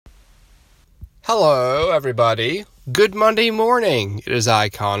Hello, everybody. Good Monday morning. It is I,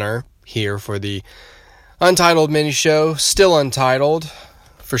 Connor, here for the Untitled mini show. Still untitled,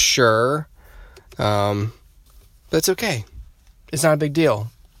 for sure. But it's okay. It's not a big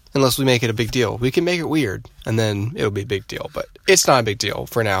deal. Unless we make it a big deal. We can make it weird, and then it'll be a big deal. But it's not a big deal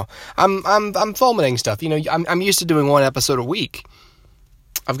for now. I'm fulminating stuff. You know, I'm used to doing one episode a week.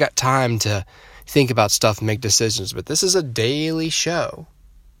 I've got time to think about stuff and make decisions. But this is a daily show.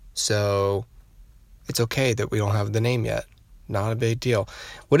 So it's okay that we don't have the name yet. Not a big deal.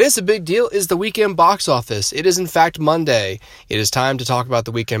 What is a big deal is the weekend box office. It is, in fact, Monday. It is time to talk about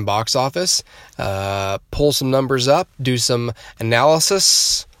the weekend box office, pull some numbers up, do some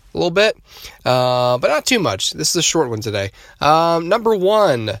analysis a little bit, but not too much. This is a short one today. Number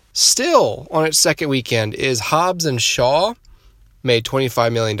one, still on its second weekend, is Hobbs and Shaw. Made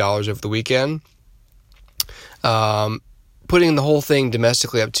 $25 million over the weekend. Putting the whole thing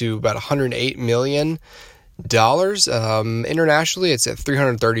domestically up to about $108 million. Internationally, it's at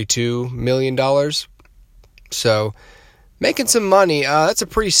 $332 million. So, making some money. That's a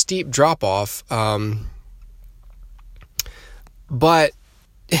pretty steep drop off. But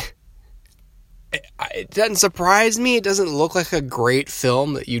it doesn't surprise me. It doesn't look like a great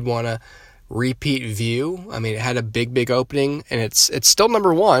film that you'd want to repeat view. I mean, it had a big opening, and it's still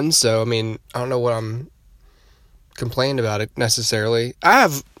number one. So, I mean, I don't know what I'm complaining about it necessarily. I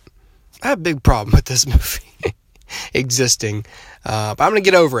have a big problem with this movie existing, but I'm gonna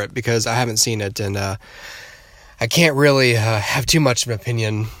get over it because I haven't seen it, and I can't really have too much of an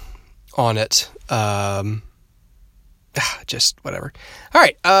opinion on it. Just whatever. All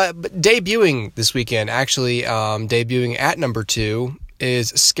right, but debuting this weekend, actually, debuting at number 2 is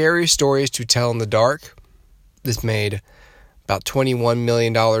Scary Stories to Tell in the Dark. This made about $21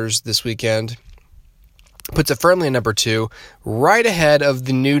 million this weekend. Puts it firmly at number 2, right ahead of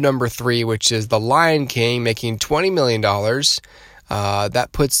the new number 3, which is The Lion King, making $20 million.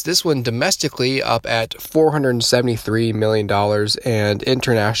 That puts this one domestically up at $473 million, and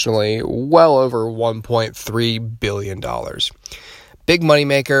internationally, well over $1.3 billion. Big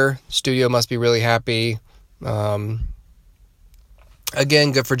moneymaker. Studio must be really happy. Again,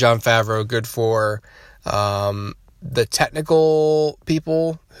 good for Jon Favreau. Good for the technical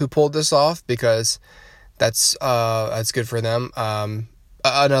people who pulled this off, because that's good for them.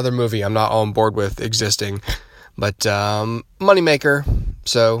 Another movie I'm not on board with existing, but moneymaker,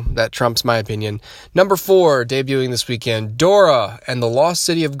 so that trumps my opinion. Number 4, debuting this weekend, Dora and the Lost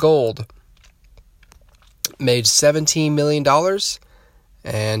City of Gold. Made $17 million,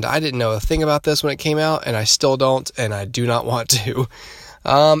 and I didn't know a thing about this when it came out, and I still don't, and I do not want to.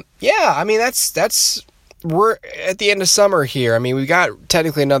 Yeah, I mean, that's we're at the end of summer here. I mean, we got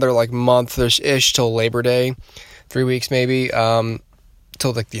technically another month-ish till Labor Day, 3 weeks maybe,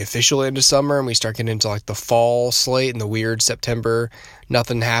 till the official end of summer, and we start getting into the fall slate and the weird September,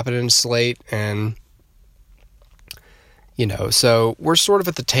 nothing happening slate, and so we're sort of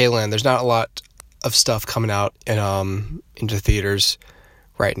at the tail end. There's not a lot of stuff coming out into theaters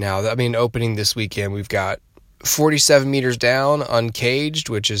right now. I mean, opening this weekend, we've got 47 Meters Down, Uncaged,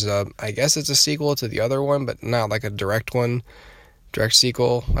 which is I guess it's a sequel to the other one, but not like a direct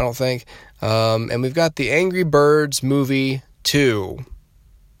sequel, I don't think. And we've got the Angry Birds movie 2,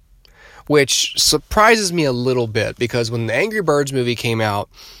 which surprises me a little bit, because when the Angry Birds movie came out,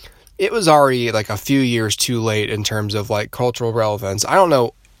 it was already a few years too late in terms of cultural relevance. I don't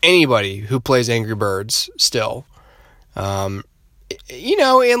know anybody who plays Angry Birds still. In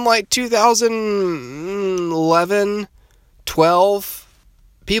 2011, 12,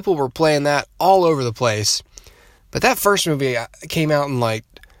 people were playing that all over the place. But that first movie came out in it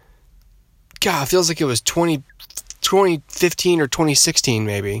feels like it was 2015 or 2016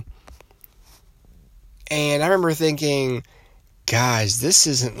 maybe. And I remember thinking, guys, this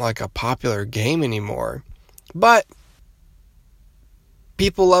isn't a popular game anymore. But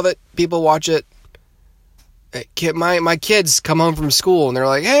people love it. People watch it. My kids come home from school and they're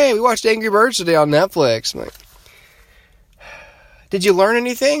like, hey, we watched Angry Birds today on Netflix. I'm like, did you learn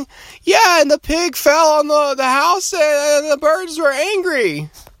anything? Yeah, and the pig fell on the house and the birds were angry.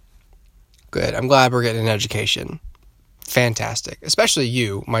 Good. I'm glad we're getting an education. Fantastic. Especially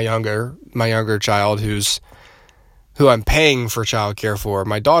you, my younger child who I'm paying for childcare for.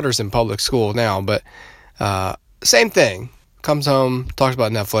 My daughter's in public school now, but same thing. Comes home, talks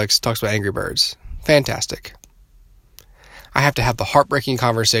about Netflix, talks about Angry Birds. Fantastic. I have to have the heartbreaking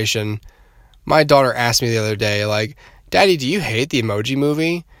conversation. My daughter asked me the other day, Daddy, do you hate the Emoji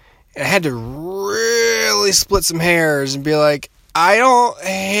Movie? And I had to really split some hairs and be like, I don't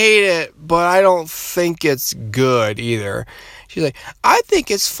hate it, but I don't think it's good either. She's like, I think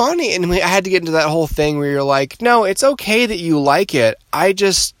it's funny. And I had to get into that whole thing where you're like, no, it's okay that you like it. I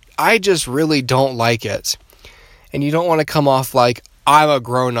just really don't like it. And you don't want to come off like, I'm a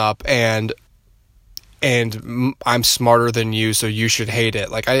grown-up and I'm smarter than you, so you should hate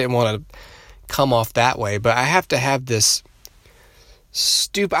it. Like, I didn't want to come off that way, but I have to have this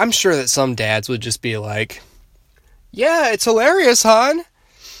stupid... I'm sure that some dads would just be like, yeah, it's hilarious, hon.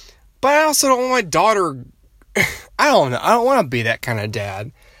 But I also don't want my daughter... I don't know. I don't want to be that kind of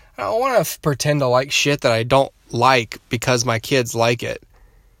dad. I don't want to pretend to like shit that I don't like because my kids like it.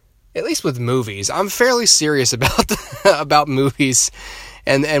 At least with movies. I'm fairly serious about movies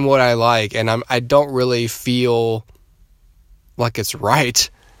and what I like, and I don't really feel like it's right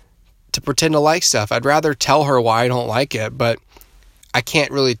to pretend to like stuff. I'd rather tell her why I don't like it, but I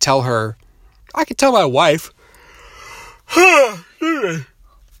can't really tell her. I can tell my wife.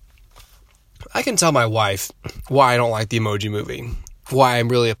 I can tell my wife why I don't like the Emoji Movie, why I'm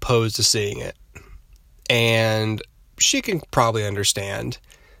really opposed to seeing it, and she can probably understand.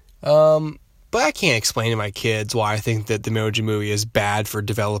 But I can't explain to my kids why I think that the Emoji Movie is bad for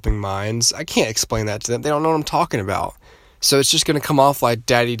developing minds. I can't explain that to them. They don't know what I'm talking about. So it's just going to come off like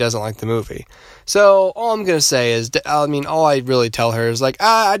Daddy doesn't like the movie. So all I'm going to say is, all I really tell her is like,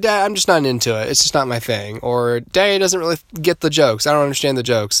 Dad, I'm just not into it. It's just not my thing. Or Daddy doesn't really get the jokes. I don't understand the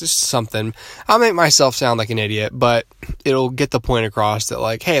jokes. It's just something. I'll make myself sound like an idiot, but it'll get the point across that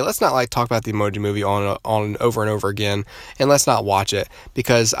like, hey, let's not like talk about the Emoji Movie on over and over again, and let's not watch it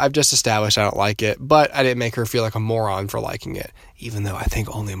because I've just established I don't like it, but I didn't make her feel like a moron for liking it, even though I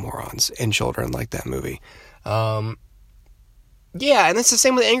think only morons and children like that movie. Yeah, and it's the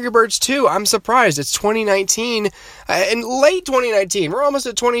same with Angry Birds 2. I'm surprised. It's 2019, and late 2019. We're almost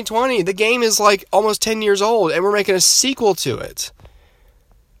at 2020. The game is like almost 10 years old, and we're making a sequel to it.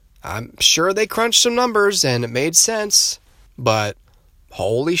 I'm sure they crunched some numbers, and it made sense, but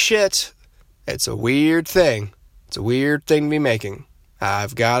holy shit, it's a weird thing. It's a weird thing to be making.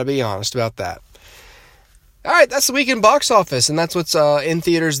 I've got to be honest about that. All right, that's the weekend box office, and that's what's in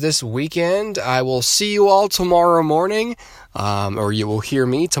theaters this weekend. I will see you all tomorrow morning, or you will hear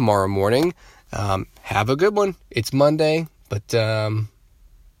me tomorrow morning. Have a good one. It's Monday, but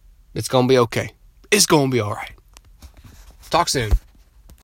it's going to be okay. It's going to be all right. Talk soon.